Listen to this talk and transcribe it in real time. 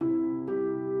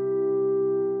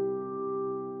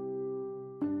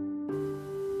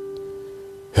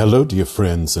Hello, dear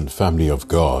friends and family of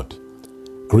God.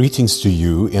 Greetings to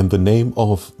you in the name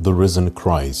of the risen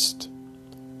Christ.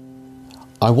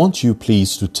 I want you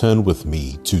please to turn with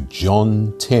me to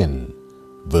John 10,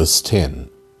 verse 10.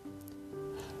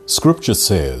 Scripture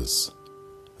says,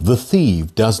 "The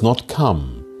thief does not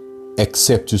come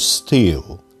except to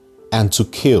steal and to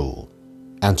kill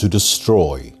and to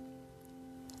destroy.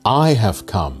 I have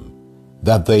come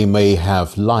that they may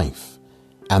have life,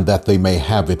 and that they may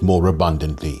have it more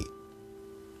abundantly."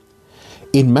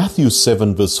 In Matthew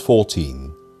 7 verse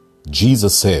 14,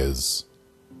 Jesus says,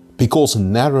 "Because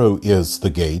narrow is the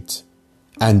gate,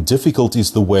 and difficult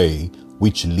is the way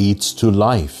which leads to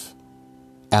life,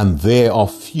 and there are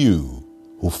few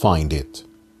who find it."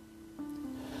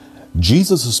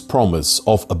 Jesus' promise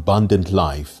of abundant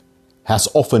life has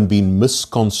often been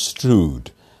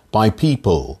misconstrued by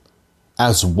people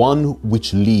as one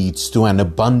which leads to an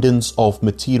abundance of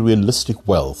materialistic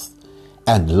wealth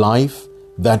and life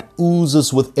that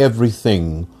oozes with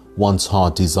everything one's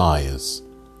heart desires.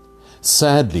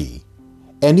 Sadly,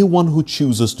 anyone who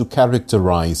chooses to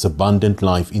characterize abundant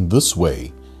life in this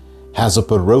way has a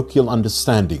parochial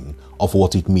understanding of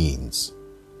what it means.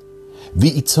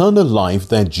 The eternal life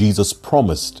that Jesus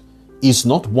promised is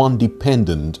not one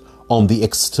dependent on the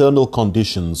external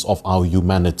conditions of our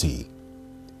humanity.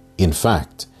 In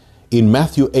fact, in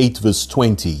Matthew 8 verse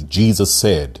 20, Jesus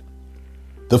said,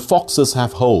 "The foxes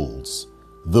have holes,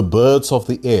 the birds of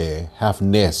the air have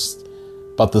nests,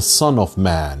 but the Son of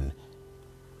Man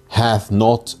hath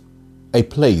not a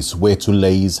place where to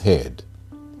lay his head."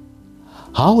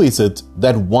 How is it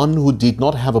that one who did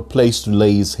not have a place to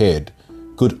lay his head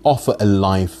could offer a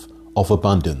life of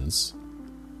abundance?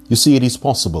 You see, it is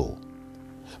possible,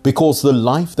 because the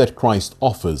life that Christ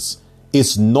offers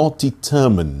is not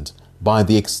determined by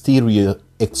the exterior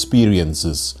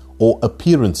experiences or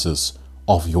appearances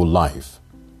of your life.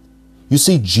 You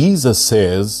see, Jesus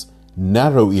says,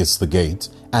 "Narrow is the gate,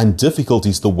 and difficult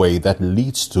is the way that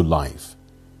leads to life,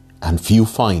 and few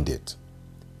find it."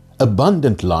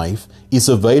 Abundant life is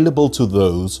available to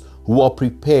those who are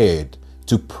prepared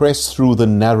to press through the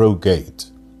narrow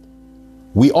gate.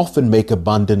 We often make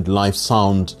abundant life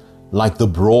sound like the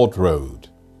broad road.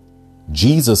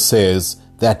 Jesus says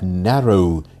that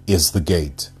narrow is the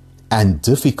gate, and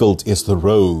difficult is the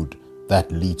road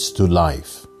that leads to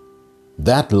life.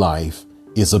 That life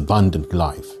is abundant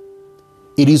life.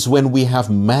 It is when we have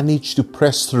managed to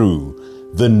press through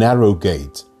the narrow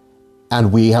gate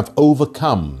and we have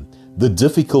overcome the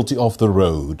difficulty of the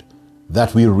road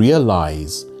that we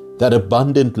realize that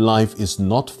abundant life is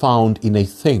not found in a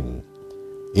thing.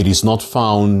 It is not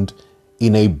found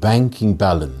in a banking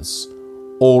balance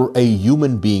or a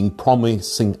human being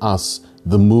promising us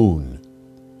the moon,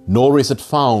 nor is it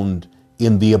found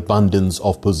in the abundance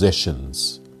of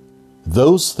possessions.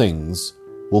 Those things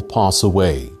will pass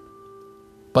away.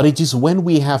 But it is when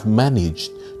we have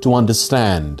managed to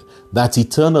understand that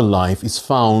eternal life is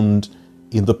found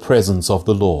in the presence of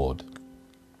the Lord.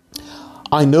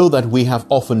 I know that we have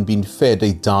often been fed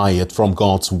a diet from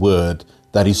God's Word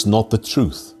that is not the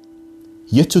truth.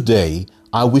 Yet today,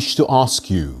 I wish to ask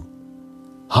you,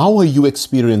 how are you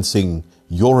experiencing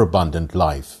your abundant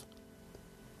life?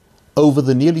 Over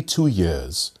the nearly 2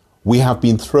 years, we have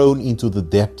been thrown into the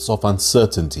depths of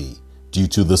uncertainty due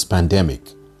to this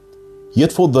pandemic.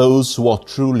 Yet for those who are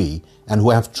truly and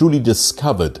who have truly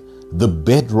discovered the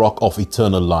bedrock of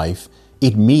eternal life,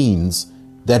 it means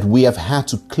that we have had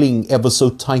to cling ever so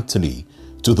tightly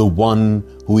to the one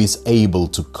who is able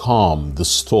to calm the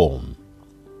storm.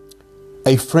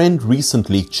 A friend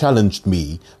recently challenged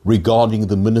me regarding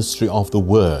the ministry of the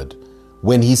Word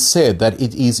when he said that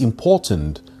it is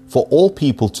important for all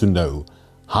people to know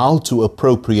how to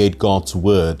appropriate God's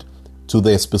Word to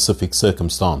their specific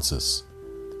circumstances.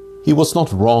 He was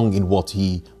not wrong in what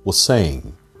he was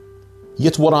saying.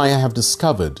 Yet what I have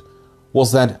discovered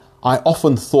was that I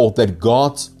often thought that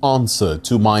God's answer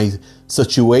to my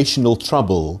situational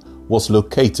trouble was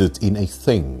located in a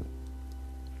thing.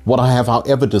 What I have,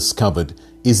 however, discovered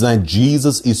is that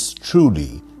Jesus is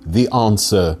truly the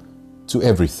answer to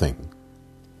everything.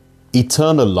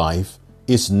 Eternal life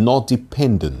is not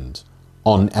dependent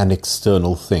on an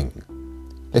external thing.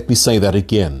 Let me say that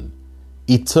again.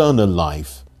 Eternal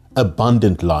life,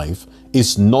 abundant life,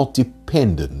 is not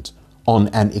dependent on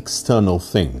an external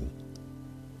thing.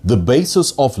 The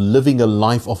basis of living a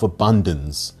life of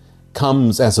abundance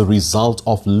comes as a result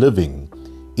of living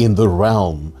in the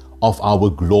realm of our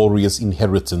glorious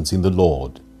inheritance in the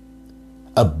Lord.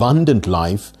 Abundant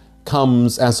life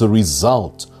comes as a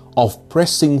result of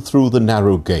pressing through the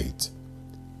narrow gate.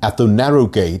 At the narrow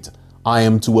gate, I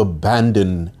am to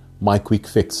abandon my quick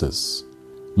fixes.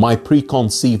 my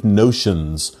preconceived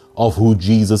notions of who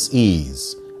Jesus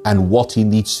is and what he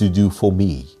needs to do for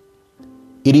me.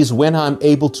 It is when I'm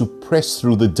able to press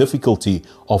through the difficulty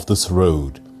of this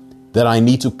road that I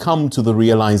need to come to the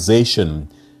realization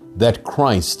that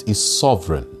Christ is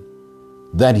sovereign,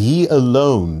 that he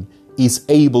alone is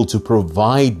able to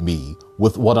provide me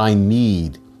with what I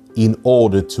need in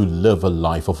order to live a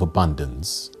life of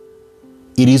abundance.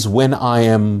 It is when I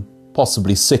am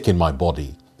possibly sick in my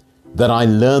body that I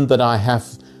learn that I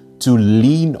have to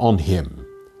lean on him,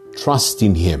 trust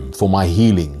in him for my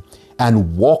healing,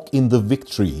 and walk in the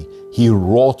victory he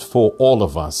wrought for all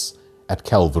of us at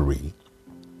Calvary.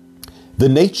 The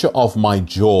nature of my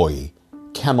joy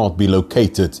cannot be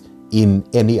located in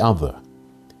any other.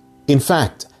 In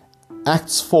fact,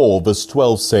 Acts 4 verse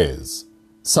 12 says,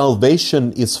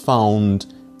 "Salvation is found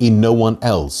in no one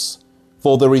else,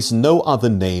 for there is no other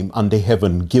name under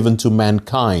heaven given to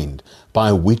mankind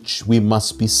by which we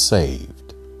must be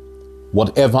saved."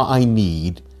 Whatever I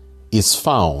need is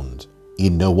found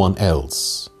in no one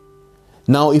else.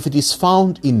 Now, if it is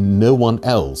found in no one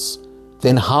else,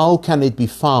 then how can it be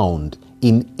found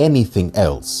in anything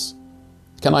else?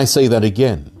 Can I say that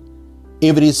again?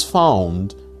 If it is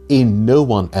found in no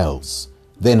one else,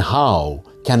 then how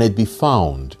can it be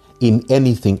found in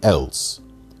anything else?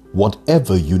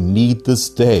 Whatever you need this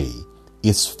day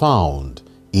is found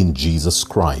in Jesus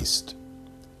Christ.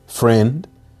 Friend,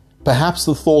 perhaps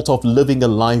the thought of living a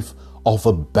life of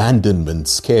abandonment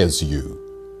scares you.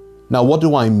 Now, what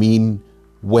do I mean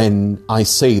when I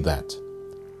say that?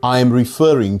 I am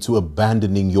referring to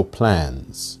abandoning your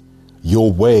plans,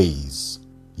 your ways,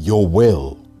 your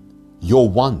will, your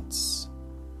wants,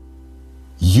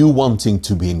 you wanting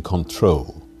to be in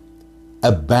control,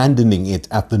 abandoning it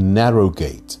at the narrow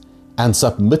gate and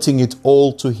submitting it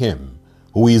all to him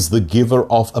who is the giver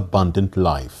of abundant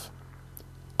life.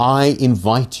 I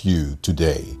invite you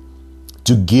today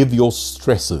to give your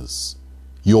stresses,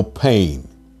 your pain,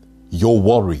 your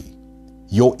worry,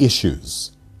 your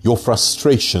issues, your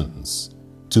frustrations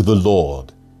to the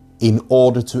Lord in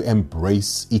order to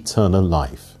embrace eternal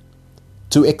life,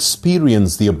 to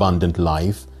experience the abundant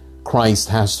life Christ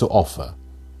has to offer.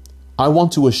 I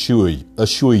want to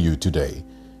assure you today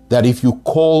that if you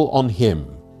call on him,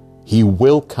 he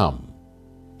will come,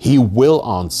 he will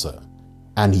answer,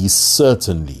 and he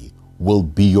certainly will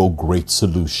be your great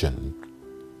solution.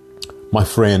 My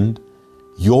friend,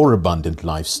 your abundant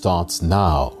life starts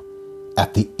now,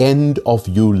 at the end of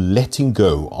you letting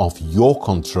go of your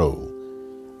control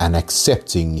and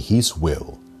accepting his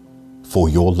will for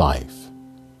your life.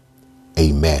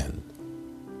 Amen.